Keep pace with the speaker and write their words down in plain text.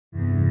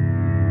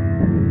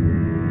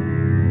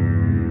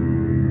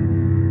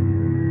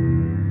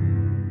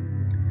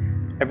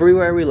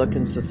Everywhere we look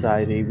in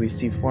society, we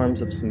see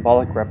forms of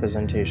symbolic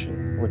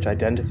representation, which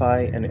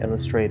identify and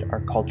illustrate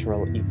our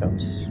cultural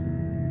ethos.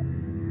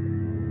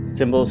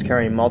 Symbols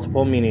carry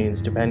multiple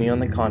meanings depending on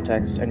the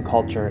context and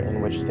culture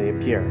in which they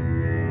appear.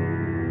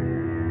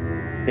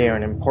 They are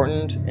an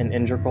important and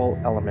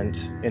integral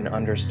element in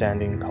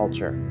understanding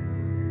culture.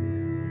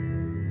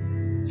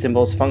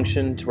 Symbols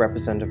function to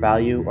represent a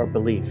value or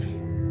belief.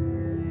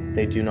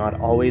 They do not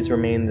always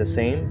remain the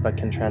same, but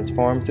can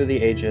transform through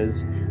the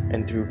ages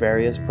and through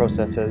various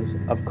processes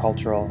of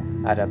cultural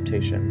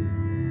adaptation.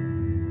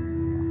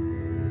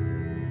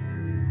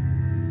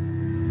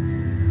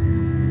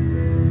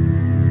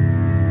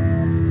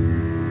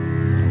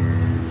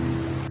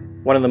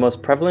 One of the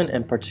most prevalent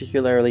and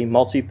particularly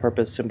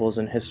multi-purpose symbols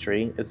in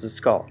history is the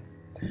skull.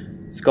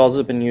 Skulls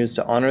have been used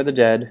to honor the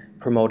dead,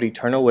 promote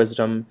eternal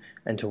wisdom,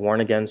 and to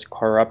warn against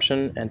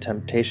corruption and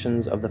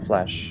temptations of the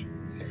flesh.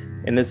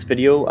 In this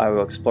video, I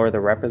will explore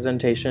the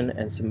representation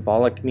and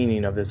symbolic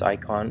meaning of this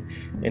icon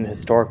in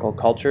historical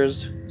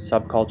cultures,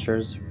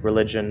 subcultures,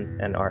 religion,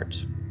 and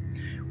art,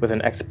 with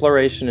an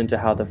exploration into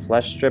how the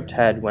flesh-stripped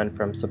head went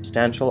from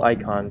substantial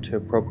icon to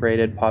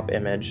appropriated pop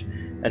image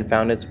and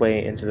found its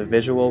way into the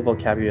visual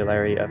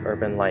vocabulary of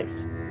urban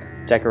life,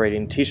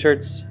 decorating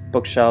t-shirts,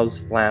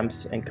 bookshelves,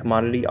 lamps, and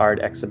commodity art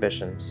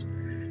exhibitions.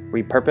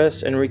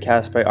 Repurposed and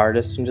recast by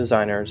artists and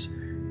designers,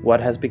 what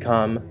has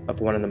become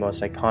of one of the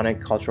most iconic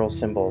cultural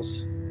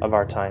symbols of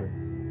our time.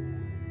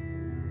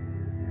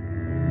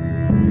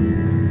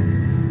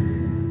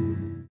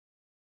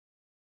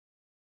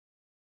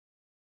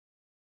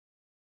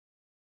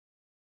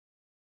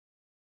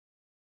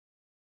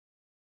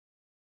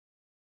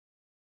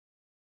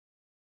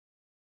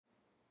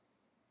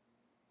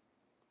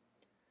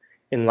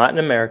 In Latin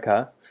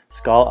America,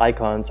 skull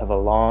icons have a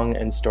long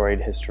and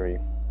storied history.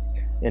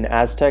 In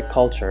Aztec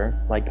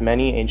culture, like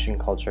many ancient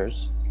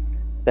cultures,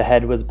 the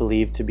head was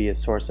believed to be a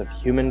source of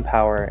human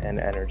power and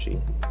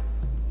energy.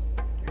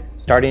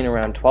 Starting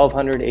around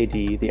 1200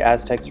 AD, the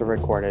Aztecs were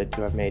recorded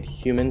to have made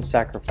human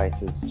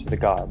sacrifices to the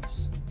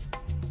gods.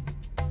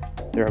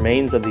 The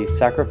remains of these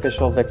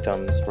sacrificial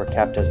victims were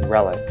kept as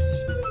relics.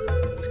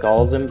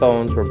 Skulls and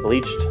bones were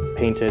bleached,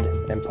 painted,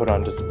 and put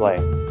on display.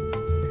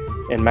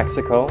 In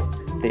Mexico,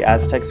 the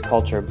Aztecs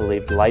culture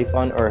believed life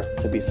on Earth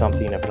to be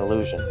something of an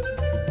illusion.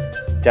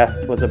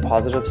 Death was a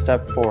positive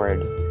step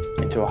forward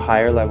into a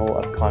higher level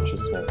of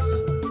consciousness.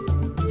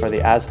 For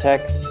the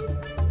Aztecs,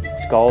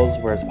 skulls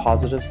were a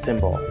positive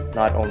symbol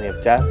not only of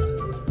death,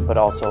 but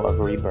also of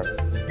rebirth.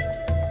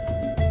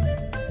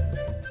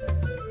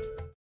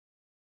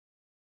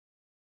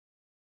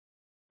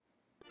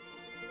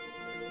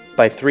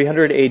 By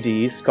 300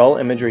 AD, skull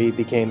imagery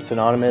became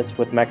synonymous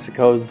with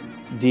Mexico's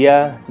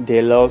Dia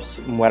de los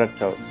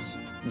Muertos,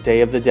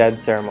 Day of the Dead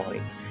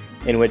ceremony,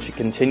 in which it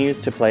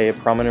continues to play a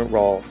prominent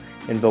role,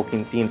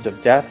 invoking themes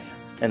of death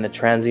and the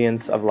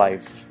transience of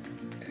life.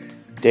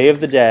 Day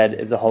of the Dead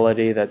is a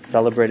holiday that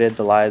celebrated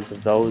the lives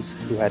of those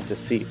who had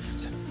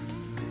deceased.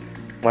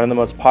 One of the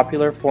most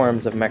popular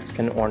forms of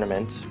Mexican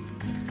ornament,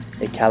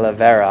 a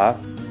calavera,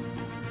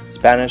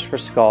 Spanish for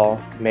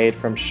skull, made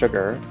from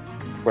sugar,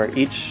 where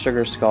each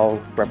sugar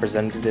skull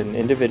represented an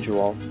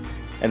individual,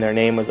 and their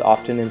name was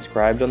often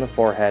inscribed on the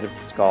forehead of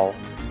the skull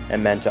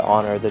and meant to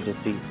honor the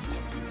deceased.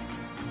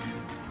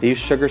 These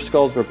sugar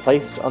skulls were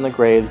placed on the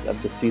graves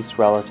of deceased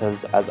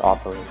relatives as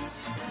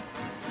offerings.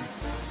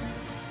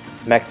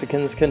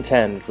 Mexicans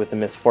contend with the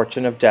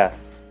misfortune of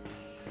death,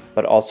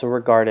 but also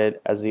regard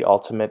it as the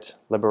ultimate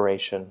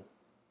liberation.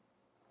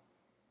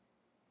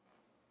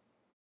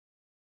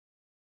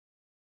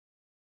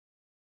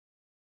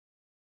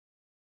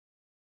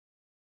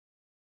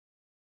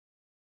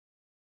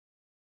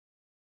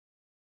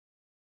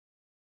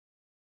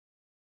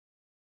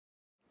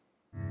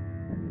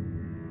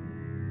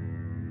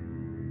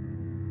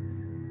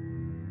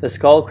 The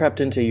skull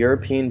crept into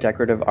European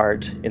decorative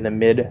art in the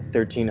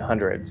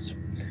mid-1300s,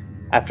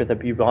 after the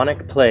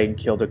bubonic plague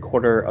killed a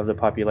quarter of the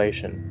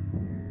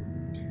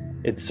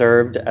population. It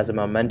served as a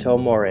memento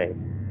mori,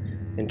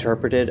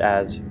 interpreted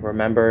as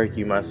 "remember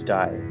you must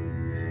die,"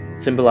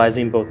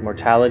 symbolizing both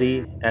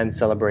mortality and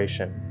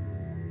celebration.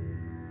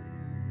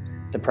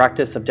 The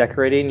practice of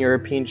decorating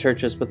European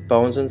churches with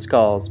bones and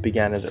skulls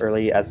began as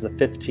early as the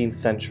 15th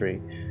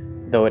century,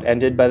 though it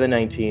ended by the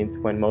 19th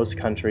when most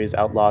countries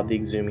outlawed the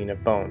exhuming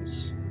of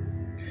bones.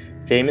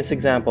 Famous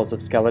examples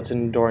of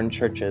skeleton-adorned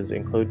churches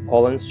include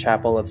Poland's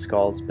Chapel of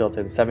Skulls built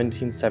in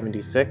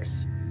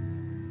 1776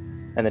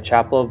 and the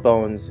Chapel of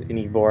Bones in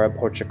Evora,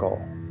 Portugal,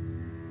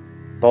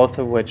 both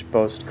of which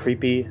boast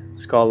creepy,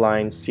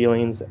 skull-lined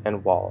ceilings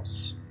and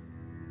walls.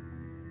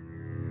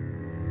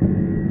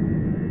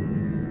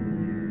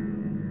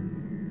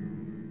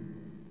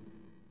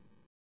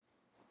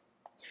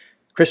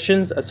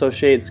 Christians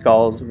associate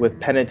skulls with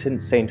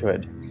penitent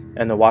sainthood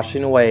and the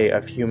washing away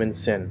of human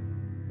sin.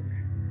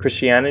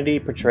 Christianity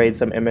portrayed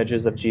some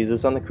images of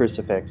Jesus on the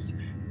crucifix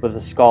with a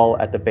skull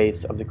at the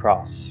base of the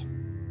cross.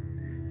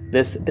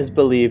 This is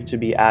believed to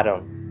be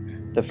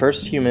Adam, the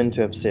first human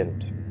to have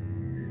sinned.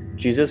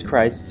 Jesus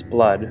Christ's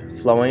blood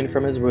flowing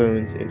from his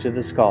wounds into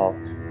the skull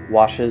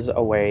washes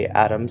away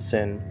Adam's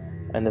sin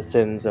and the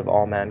sins of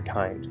all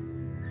mankind.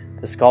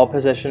 The skull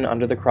position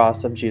under the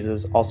cross of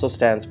Jesus also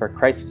stands for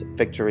Christ's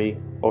victory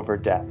over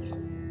death.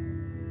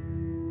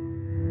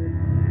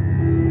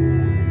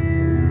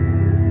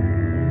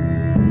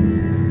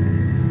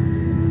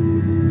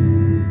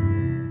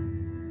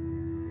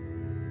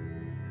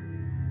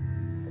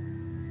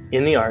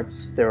 In the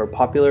arts, there were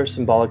popular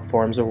symbolic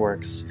forms of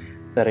works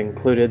that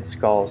included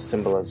skull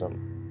symbolism.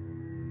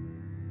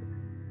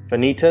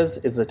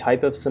 Vanitas is a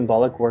type of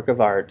symbolic work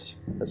of art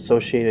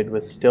associated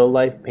with still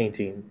life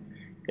painting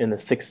in the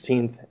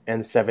 16th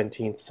and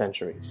 17th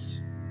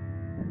centuries.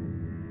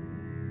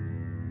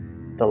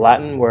 The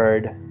Latin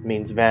word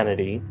means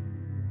vanity,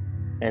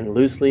 and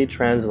loosely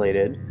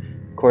translated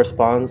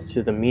corresponds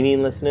to the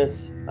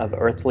meaninglessness of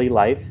earthly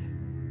life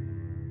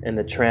and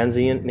the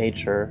transient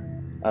nature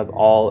of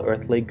all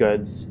earthly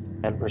goods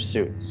and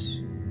pursuits.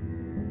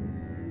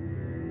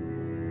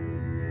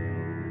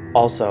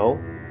 Also,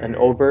 an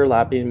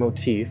overlapping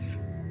motif,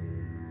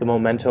 the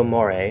memento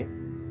mori,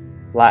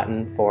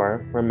 Latin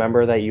for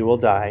remember that you will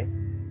die,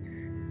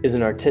 is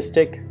an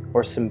artistic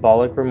or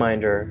symbolic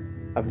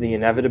reminder of the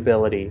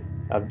inevitability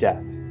of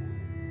death.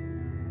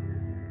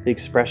 The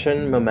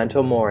expression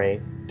memento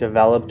mori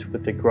developed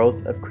with the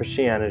growth of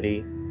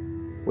Christianity,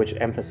 which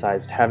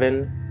emphasized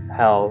heaven,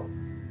 hell,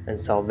 and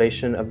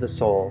salvation of the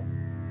soul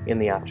in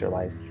the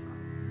afterlife.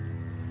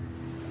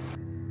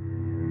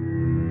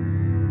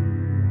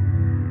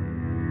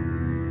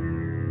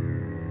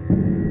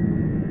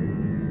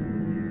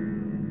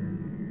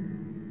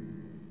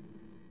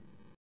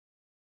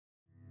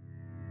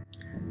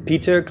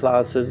 Peter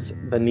Claus's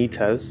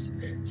Vanitas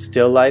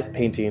still life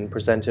painting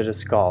presented a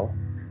skull,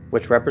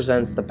 which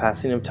represents the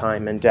passing of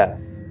time and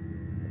death.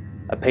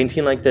 A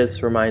painting like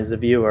this reminds the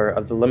viewer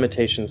of the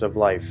limitations of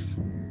life.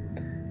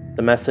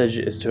 The message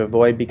is to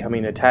avoid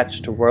becoming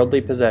attached to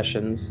worldly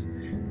possessions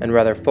and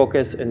rather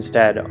focus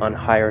instead on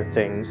higher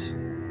things,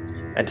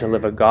 and to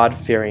live a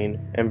God-fearing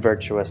and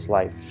virtuous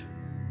life.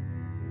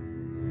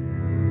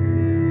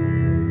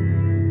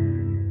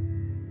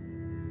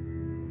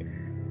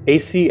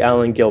 A.C.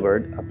 Allen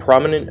Gilbert, a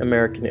prominent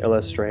American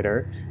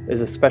illustrator, is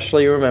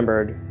especially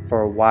remembered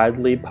for a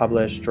widely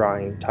published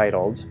drawing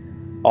titled,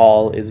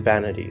 "All is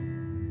Vanity."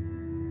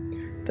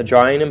 The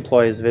drawing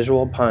employs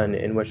visual pun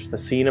in which the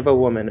scene of a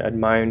woman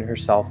admiring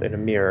herself in a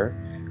mirror,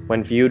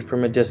 when viewed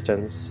from a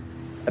distance,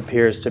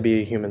 appears to be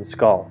a human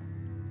skull.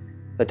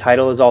 The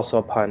title is also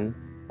a pun,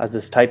 as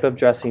this type of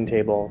dressing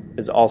table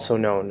is also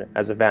known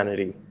as a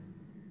vanity.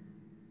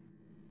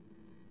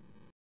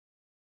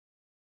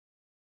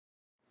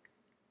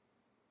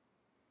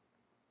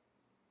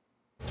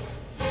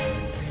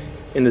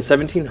 In the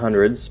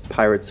 1700s,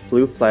 pirates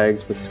flew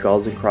flags with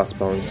skulls and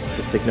crossbones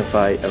to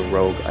signify a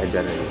rogue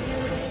identity.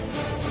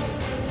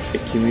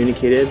 It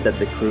communicated that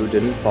the crew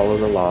didn't follow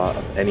the law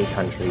of any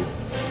country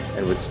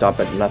and would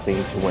stop at nothing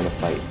to win a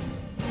fight.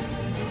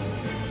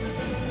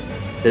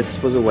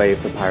 This was a way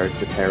for pirates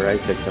to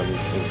terrorize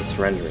victims into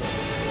surrendering.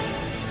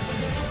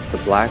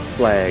 The black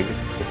flag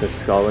with the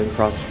skull and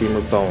crossed femur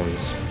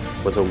bones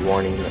was a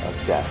warning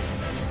of death.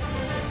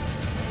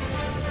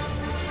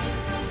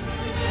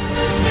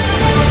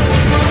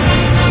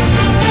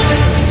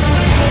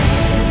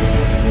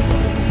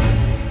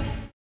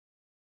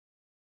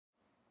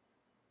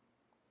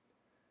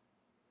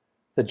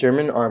 The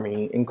German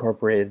army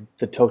incorporated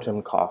the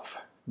Totenkopf,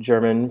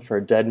 German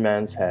for dead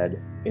man's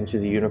head, into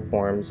the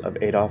uniforms of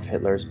Adolf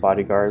Hitler's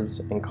bodyguards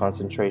and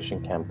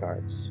concentration camp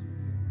guards.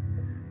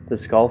 The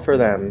skull for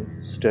them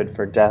stood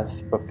for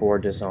death before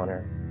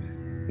dishonor,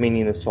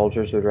 meaning the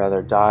soldiers would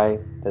rather die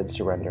than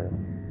surrender.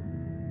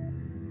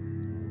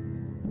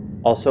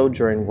 Also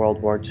during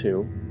World War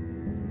II,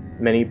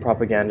 many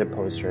propaganda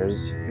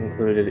posters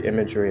included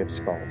imagery of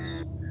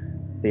skulls.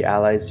 The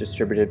Allies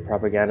distributed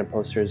propaganda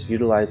posters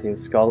utilizing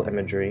skull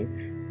imagery,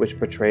 which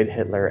portrayed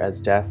Hitler as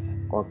death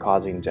or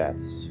causing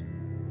deaths.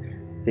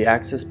 The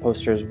Axis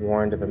posters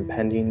warned of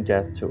impending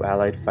death to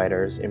Allied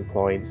fighters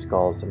employing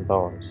skulls and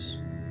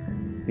bones.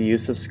 The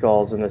use of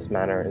skulls in this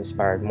manner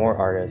inspired more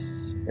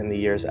artists in the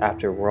years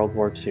after World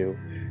War II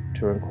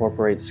to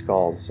incorporate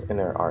skulls in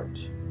their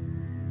art.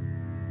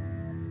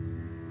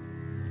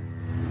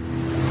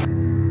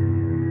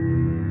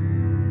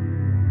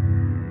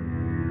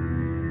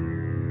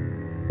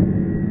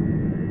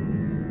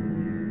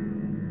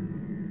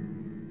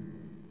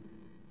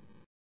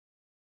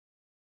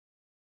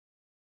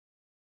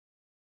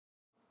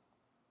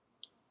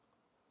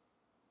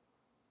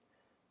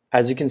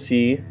 As you can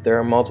see, there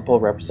are multiple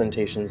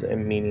representations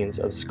and meanings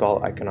of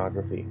skull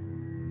iconography.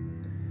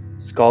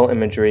 Skull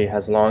imagery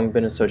has long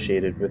been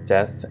associated with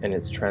death and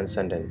its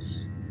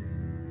transcendence,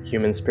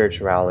 human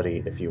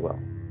spirituality, if you will.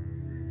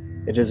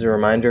 It is a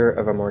reminder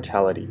of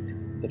immortality,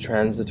 the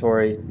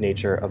transitory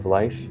nature of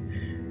life,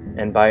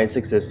 and by its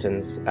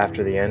existence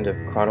after the end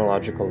of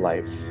chronological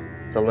life,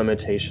 the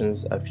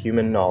limitations of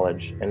human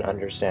knowledge and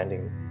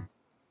understanding.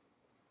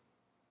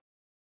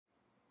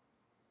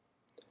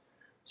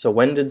 So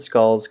when did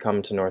skulls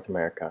come to North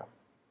America?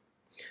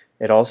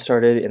 It all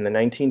started in the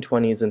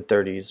 1920s and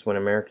 30s when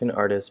American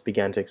artists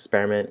began to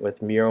experiment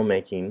with mural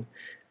making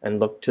and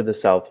looked to the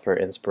South for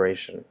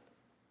inspiration.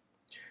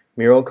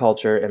 Mural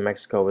culture in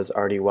Mexico was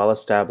already well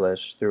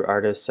established through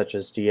artists such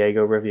as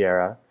Diego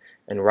Rivera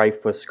and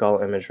rife with skull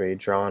imagery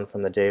drawn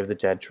from the Day of the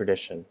Dead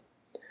tradition.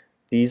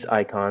 These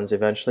icons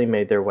eventually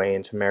made their way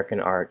into American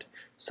art,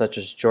 such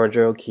as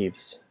Georgia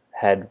O'Keeffe's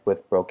Head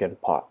with Broken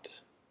Pot.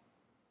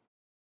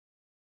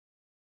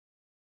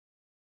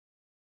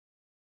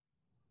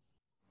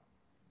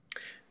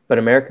 But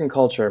American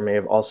culture may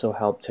have also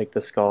helped take the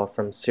skull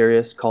from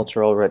serious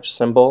cultural rich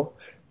symbol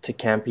to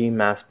campy,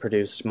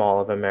 mass-produced Mall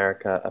of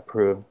America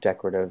approved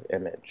decorative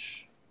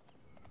image.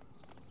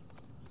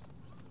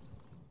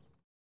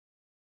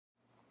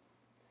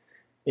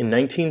 In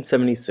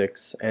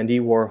 1976, Andy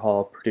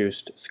Warhol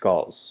produced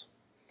Skulls,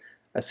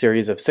 a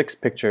series of 6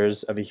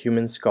 pictures of a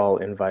human skull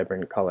in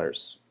vibrant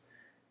colors.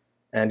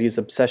 Andy's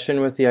obsession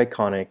with the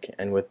iconic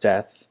and with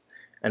death,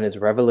 and his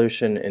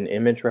revolution in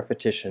image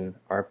repetition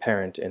are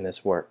apparent in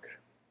this work.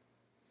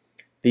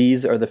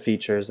 These are the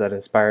features that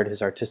inspired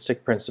his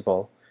artistic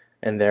principle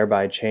and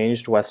thereby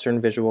changed Western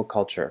visual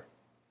culture.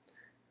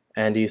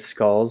 Andy's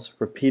skulls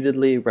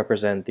repeatedly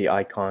represent the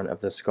icon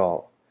of the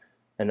skull,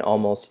 an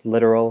almost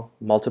literal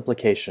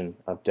multiplication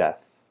of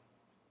death.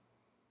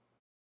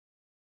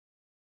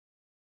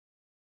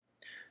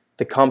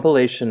 The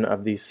compilation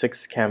of these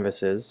 6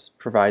 canvases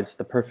provides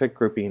the perfect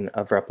grouping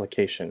of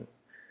replication.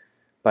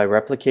 By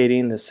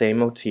replicating the same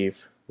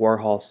motif,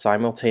 Warhol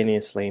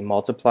simultaneously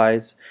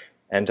multiplies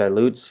and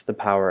dilutes the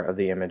power of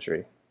the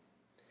imagery.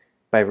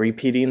 By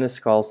repeating the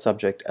skull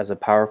subject as a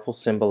powerful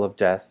symbol of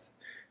death,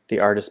 the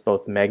artist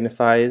both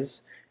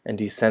magnifies and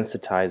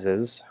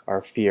desensitizes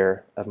our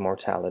fear of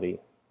mortality.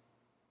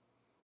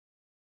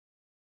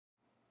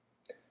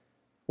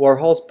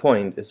 Warhol's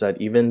point is that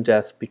even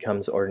death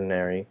becomes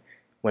ordinary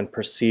when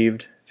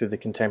perceived through the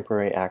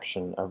contemporary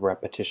action of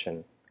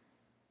repetition.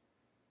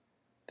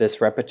 This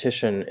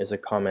repetition is a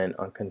comment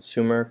on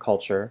consumer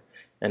culture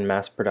and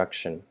mass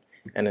production,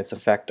 and its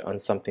effect on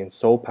something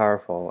so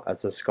powerful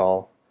as the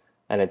skull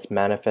and its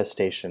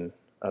manifestation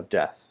of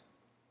death.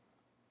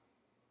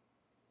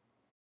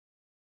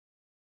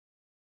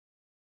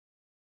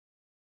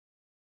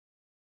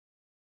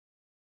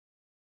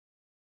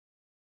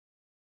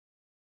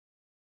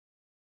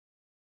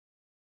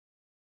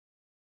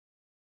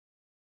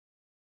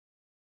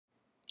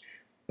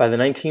 By the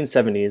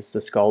 1970s,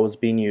 the skull was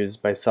being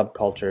used by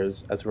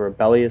subcultures as a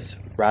rebellious,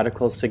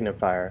 radical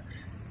signifier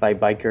by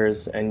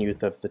bikers and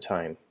youth of the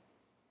time.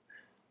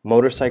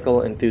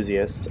 Motorcycle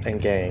enthusiasts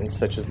and gangs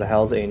such as the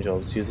Hells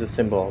Angels used the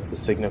symbol to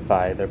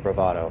signify their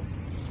bravado.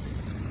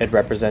 It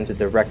represented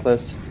the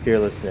reckless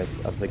fearlessness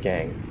of the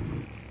gang.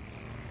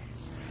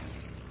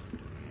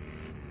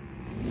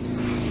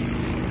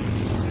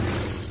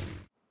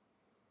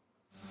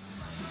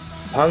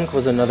 Punk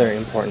was another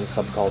important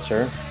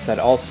subculture that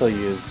also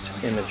used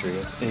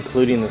imagery,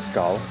 including the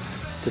skull,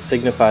 to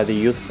signify the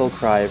youthful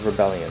cry of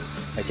rebellion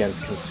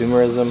against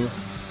consumerism,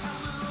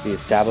 the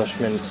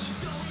establishment,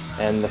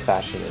 and the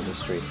fashion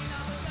industry.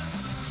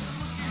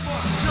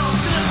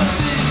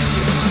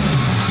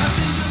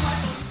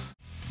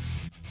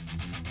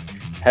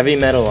 Heavy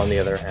metal, on the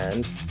other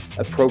hand,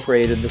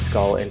 appropriated the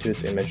skull into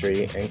its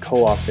imagery and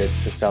co-opted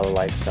to sell a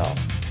lifestyle.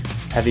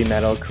 Heavy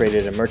metal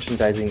created a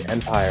merchandising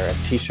empire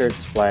of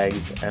t-shirts,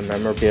 flags, and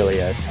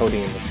memorabilia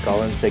toting the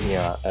skull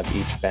insignia of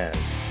each band.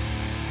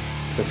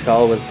 The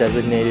skull was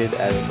designated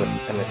as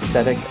an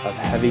aesthetic of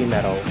heavy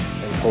metal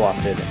and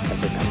co-opted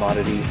as a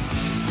commodity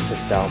to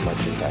sell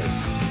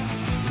merchandise.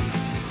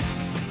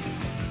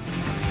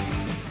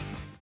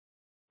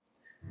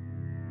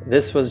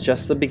 This was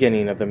just the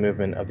beginning of the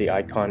movement of the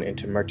icon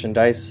into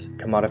merchandise,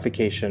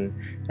 commodification,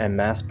 and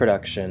mass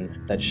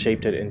production that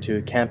shaped it into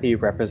a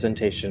campy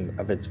representation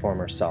of its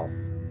former self.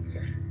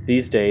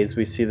 These days,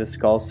 we see the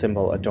skull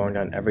symbol adorned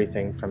on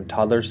everything from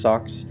toddler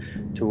socks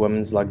to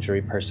women's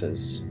luxury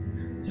purses.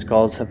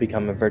 Skulls have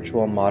become a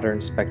virtual modern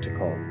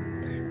spectacle.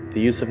 The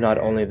use of not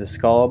only the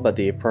skull, but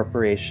the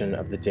appropriation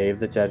of the Day of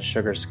the Dead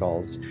sugar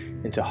skulls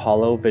into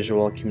hollow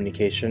visual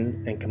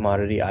communication and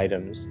commodity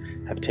items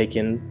have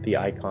taken the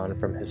icon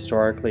from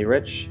historically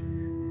rich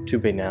to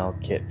banal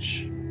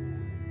kitsch.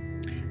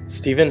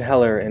 Stephen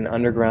Heller in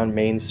Underground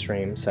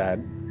Mainstream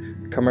said,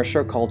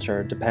 "Commercial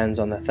culture depends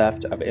on the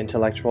theft of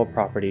intellectual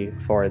property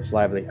for its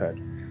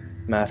livelihood.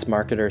 Mass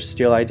marketers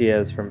steal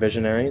ideas from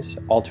visionaries,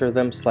 alter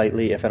them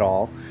slightly if at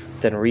all,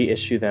 then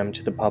reissue them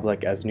to the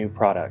public as new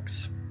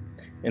products.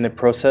 In the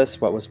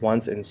process, what was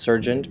once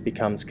insurgent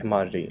becomes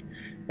commodity,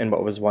 and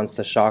what was once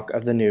the shock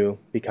of the new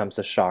becomes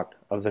the shock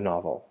of the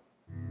novel."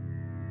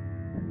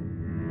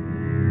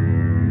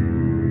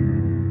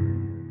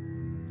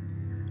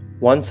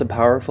 Once a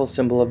powerful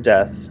symbol of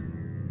death,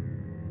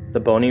 the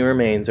bony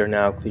remains are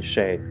now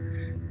cliché,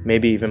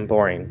 maybe even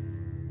boring.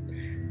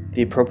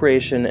 The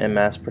appropriation and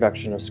mass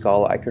production of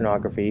skull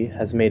iconography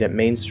has made it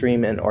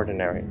mainstream and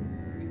ordinary.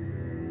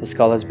 The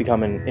skull has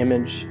become an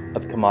image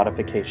of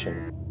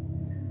commodification,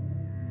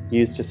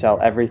 used to sell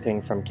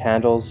everything from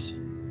candles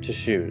to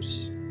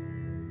shoes.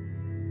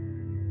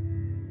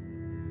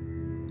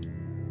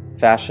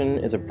 Fashion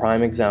is a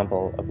prime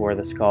example of where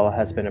the skull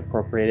has been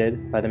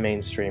appropriated by the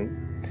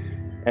mainstream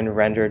and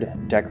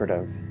rendered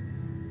decorative,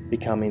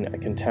 becoming a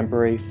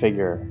contemporary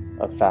figure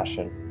of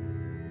fashion.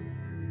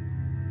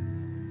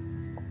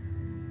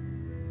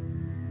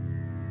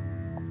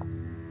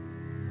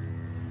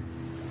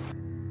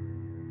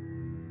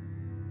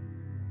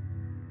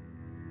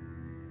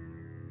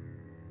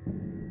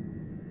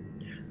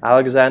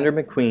 Alexander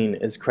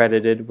McQueen is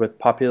credited with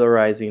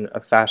popularizing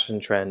a fashion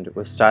trend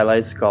with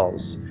stylized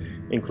skulls,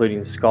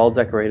 including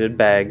skull-decorated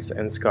bags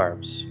and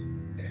scarves.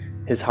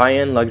 His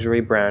high-end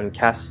luxury brand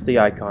casts the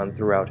icon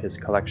throughout his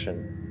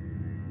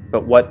collection.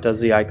 But what does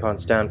the icon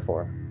stand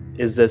for?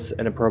 Is this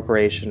an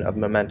appropriation of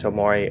Memento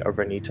Mori or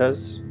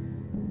Vanitas?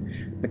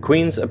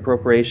 McQueen's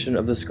appropriation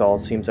of the skull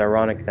seems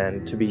ironic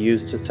then to be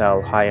used to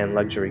sell high-end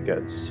luxury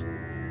goods.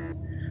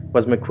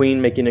 Was McQueen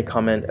making a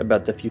comment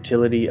about the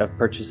futility of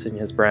purchasing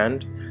his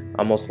brand,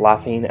 almost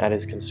laughing at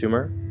his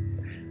consumer?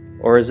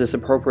 Or is this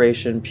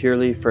appropriation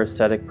purely for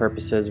aesthetic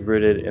purposes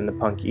rooted in the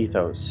punk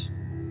ethos?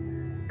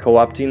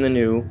 Co-opting the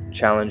new,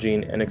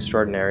 challenging, and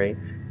extraordinary,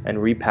 and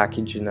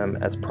repackaging them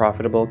as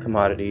profitable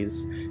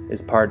commodities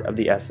is part of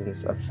the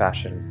essence of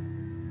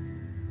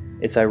fashion.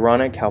 It's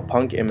ironic how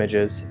punk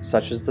images,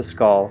 such as the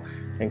skull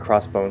and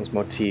crossbones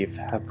motif,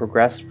 have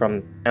progressed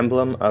from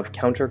emblem of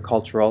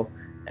countercultural,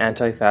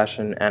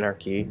 anti-fashion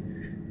anarchy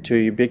to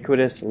a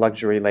ubiquitous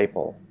luxury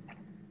label.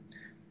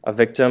 A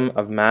victim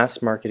of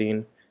mass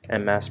marketing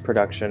and mass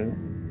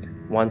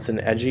production, once an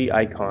edgy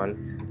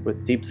icon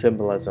with deep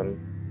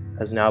symbolism,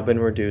 has now been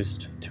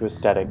reduced to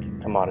aesthetic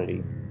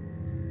commodity.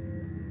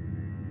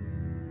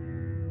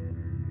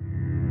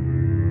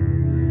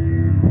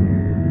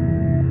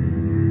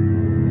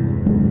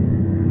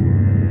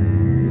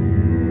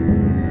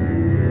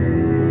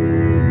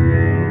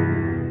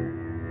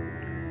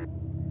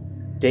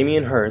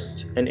 Damien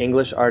Hirst, an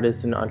English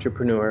artist and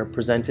entrepreneur,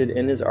 presented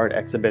in his art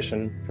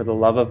exhibition For the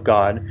Love of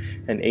God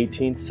an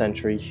 18th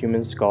century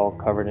human skull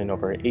covered in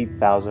over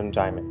 8,000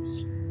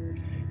 diamonds.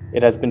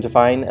 It has been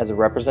defined as a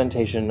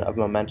representation of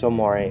Memento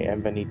Mori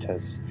and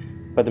Vanitas,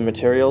 but the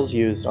materials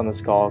used on the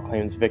skull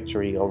claims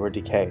victory over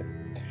decay.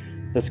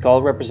 The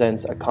skull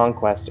represents a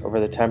conquest over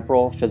the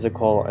temporal,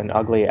 physical, and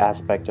ugly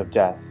aspect of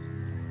death.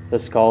 The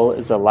skull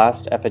is the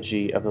last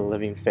effigy of the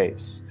living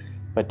face,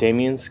 but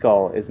Damien's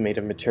skull is made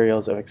of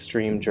materials of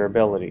extreme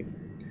durability.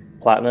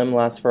 Platinum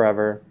lasts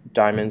forever,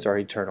 diamonds are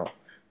eternal.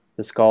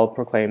 The skull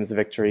proclaims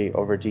victory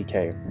over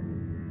decay.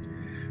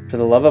 For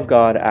the Love of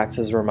God acts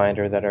as a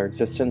reminder that our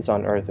existence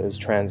on earth is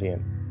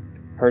transient.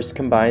 Hirst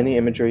combined the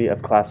imagery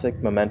of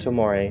classic Memento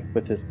Mori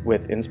with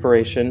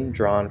inspiration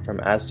drawn from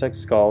Aztec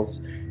skulls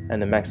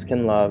and the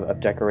Mexican love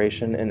of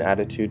decoration and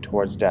attitude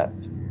towards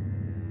death.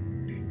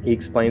 He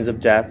explains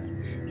of death,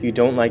 you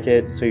don't like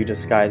it, so you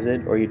disguise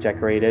it or you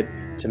decorate it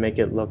to make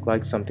it look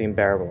like something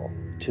bearable,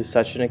 to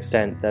such an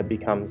extent that it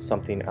becomes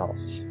something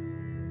else.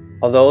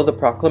 Although the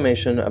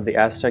proclamation of the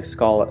Aztec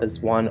skull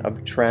is one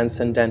of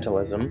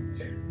transcendentalism,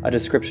 a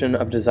description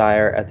of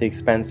desire at the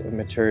expense of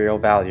material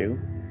value,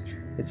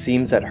 it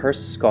seems that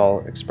Hirst's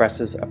skull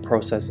expresses a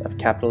process of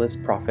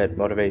capitalist profit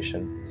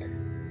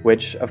motivation,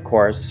 which, of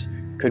course,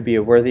 could be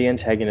a worthy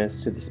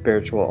antagonist to the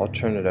spiritual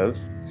alternative,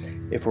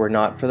 if it were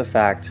not for the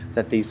fact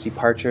that these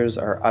departures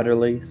are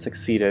utterly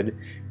succeeded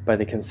by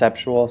the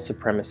conceptual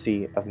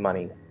supremacy of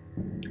money.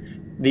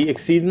 The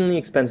exceedingly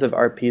expensive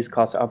art piece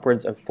cost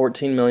upwards of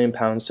 £14 million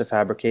to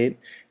fabricate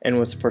and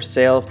was for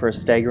sale for a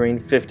staggering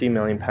 £50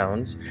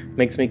 million,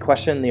 makes me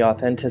question the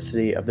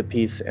authenticity of the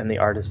piece and the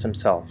artist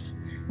himself.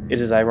 It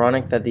is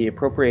ironic that the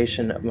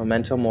appropriation of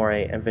Memento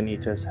Mori and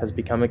Vanitas has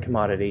become a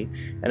commodity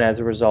and as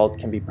a result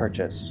can be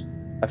purchased,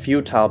 a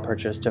futile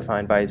purchase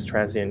defined by its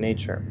transient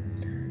nature.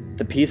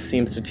 The piece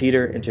seems to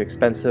teeter into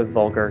expensive,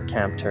 vulgar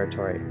camp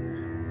territory.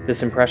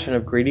 This impression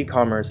of greedy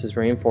commerce is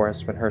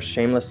reinforced when Hirst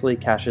shamelessly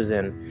cashes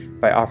in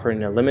by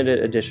offering a limited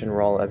edition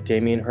roll of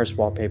Damien Hirst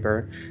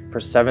wallpaper for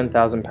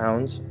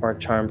 £7,000 or a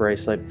charm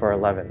bracelet for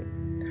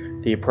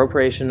 $11,000. The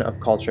appropriation of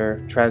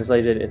culture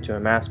translated into a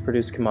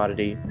mass-produced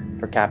commodity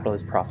for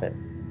capitalist profit.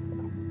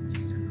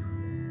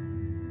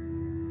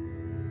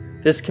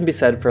 This can be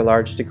said for a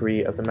large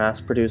degree of the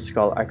mass-produced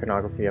skull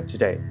iconography of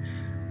today.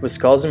 With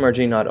skulls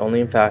emerging not only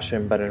in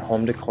fashion but in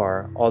home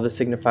decor, all the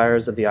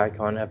signifiers of the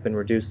icon have been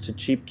reduced to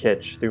cheap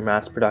kitsch through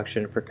mass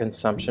production for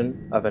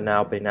consumption of a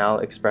now banal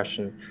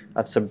expression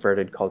of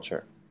subverted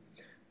culture.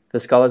 The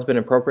skull has been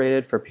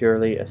appropriated for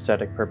purely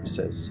aesthetic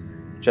purposes.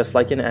 Just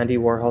like in Andy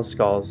Warhol's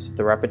skulls,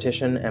 the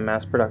repetition and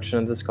mass production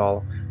of the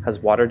skull has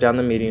watered down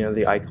the meaning of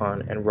the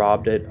icon and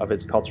robbed it of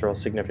its cultural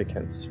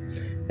significance.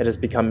 It has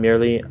become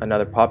merely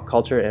another pop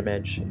culture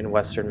image in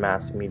Western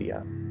mass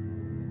media.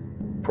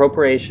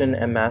 Appropriation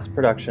and mass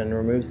production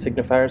removes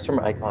signifiers from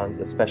icons,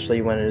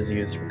 especially when it is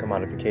used for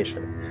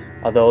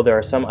commodification, although there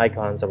are some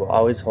icons that will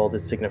always hold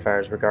its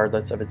signifiers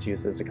regardless of its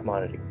use as a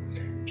commodity.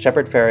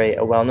 Shepard Fairey,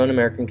 a well-known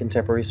American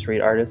contemporary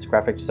street artist,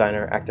 graphic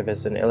designer,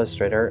 activist, and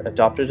illustrator,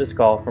 adopted a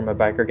skull from a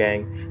biker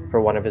gang for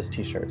one of his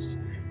t-shirts.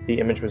 The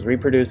image was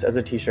reproduced as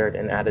a t-shirt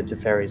and added to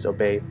Fairey's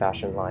Obey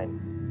fashion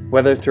line.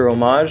 Whether through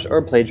homage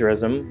or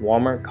plagiarism,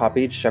 Walmart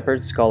copied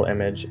Shepard's skull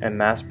image and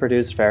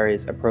mass-produced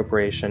Fairy's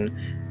appropriation,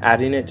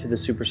 adding it to the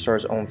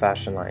Superstore's own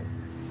fashion line.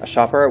 A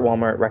shopper at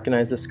Walmart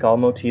recognized the skull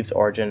motif's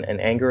origin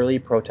and angrily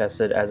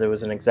protested as it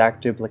was an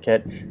exact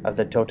duplicate of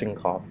the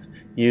Totenkopf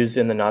used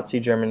in the Nazi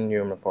German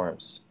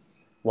uniforms.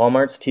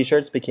 Walmart's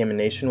t-shirts became a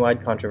nationwide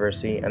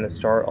controversy, and the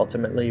store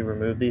ultimately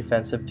removed the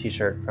offensive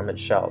t-shirt from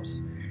its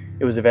shelves.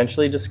 It was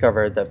eventually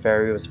discovered that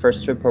Fairy was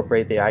first to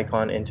appropriate the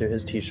icon into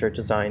his t-shirt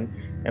design,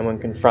 and when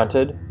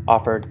confronted,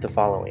 offered the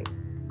following.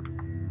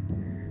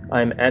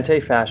 "I'm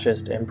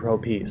anti-fascist and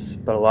pro-peace,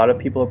 but a lot of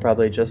people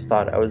probably just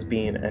thought I was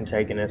being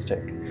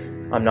antagonistic.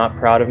 I'm not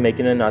proud of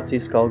making a Nazi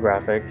skull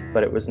graphic,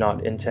 but it was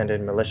not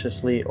intended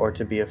maliciously or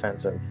to be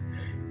offensive.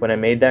 When I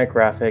made that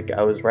graphic,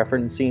 I was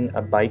referencing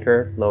a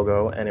biker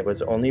logo, and it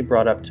was only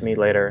brought up to me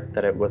later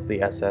that it was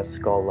the SS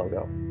skull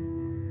logo."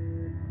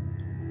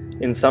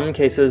 In some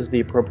cases, the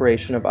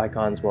appropriation of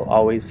icons will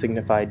always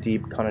signify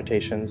deep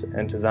connotations,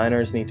 and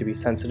designers need to be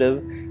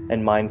sensitive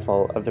and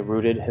mindful of the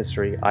rooted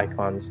history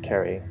icons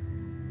carry.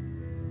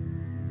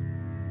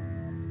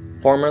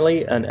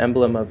 Formerly an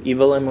emblem of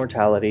evil and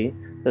mortality,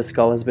 the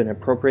skull has been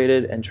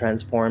appropriated and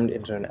transformed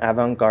into an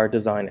avant-garde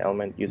design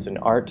element used in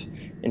art,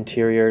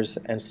 interiors,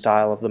 and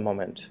style of the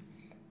moment.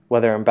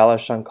 Whether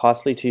embellished on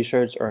costly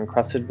t-shirts or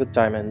encrusted with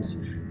diamonds,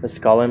 the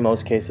skull in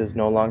most cases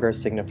no longer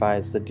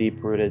signifies the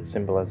deep-rooted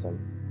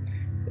symbolism.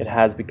 It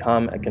has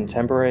become a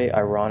contemporary,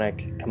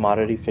 ironic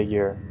commodity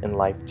figure in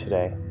life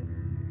today.